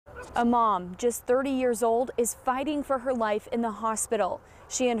A mom, just 30 years old, is fighting for her life in the hospital.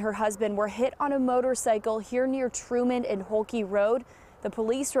 She and her husband were hit on a motorcycle here near Truman and Holkey Road. The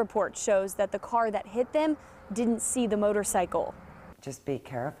police report shows that the car that hit them didn't see the motorcycle. Just be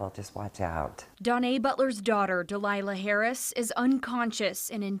careful, just watch out. Donna Butler's daughter, Delilah Harris, is unconscious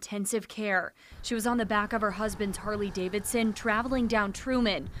in intensive care. She was on the back of her husband's Harley Davidson traveling down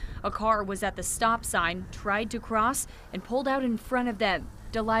Truman. A car was at the stop sign, tried to cross, and pulled out in front of them.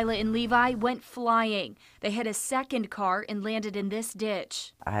 Delilah and Levi went flying. They hit a second car and landed in this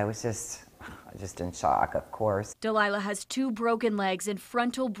ditch. I was just in shock, of course. Delilah has 2 broken legs and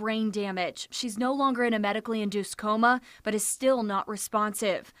frontal brain damage. She's no longer in a medically induced coma, but is still not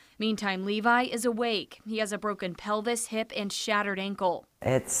responsive. Meantime, Levi is awake. He has a broken pelvis, hip, and shattered ankle.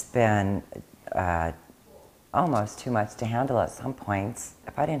 It's been almost too much to handle at some points.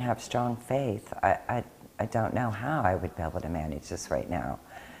 If I didn't have strong faith, I don't know how I would be able to manage this right now.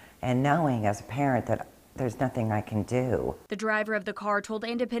 And knowing as a parent that there's nothing I can do. The driver of the car told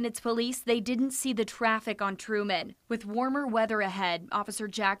Independence Police they didn't see the traffic on Truman. With warmer weather ahead, Officer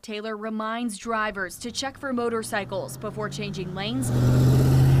Jack Taylor reminds drivers to check for motorcycles before changing lanes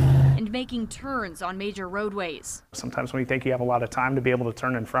and making turns on major roadways. Sometimes when you think you have a lot of time to be able to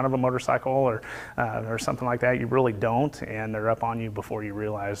turn in front of a motorcycle or something like that, you really don't, and they're up on you before you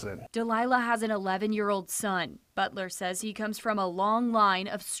realize it. Delilah has an 11-year-old son. Butler says he comes from a long line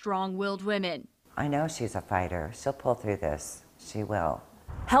of strong-willed women. I know she's a fighter. She'll pull through this. She will.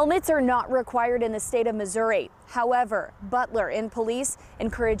 Helmets are not required in the state of Missouri. However, Butler and police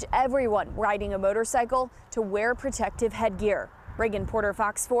encourage everyone riding a motorcycle to wear protective headgear. Reagan Porter,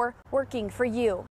 Fox 4, working for you.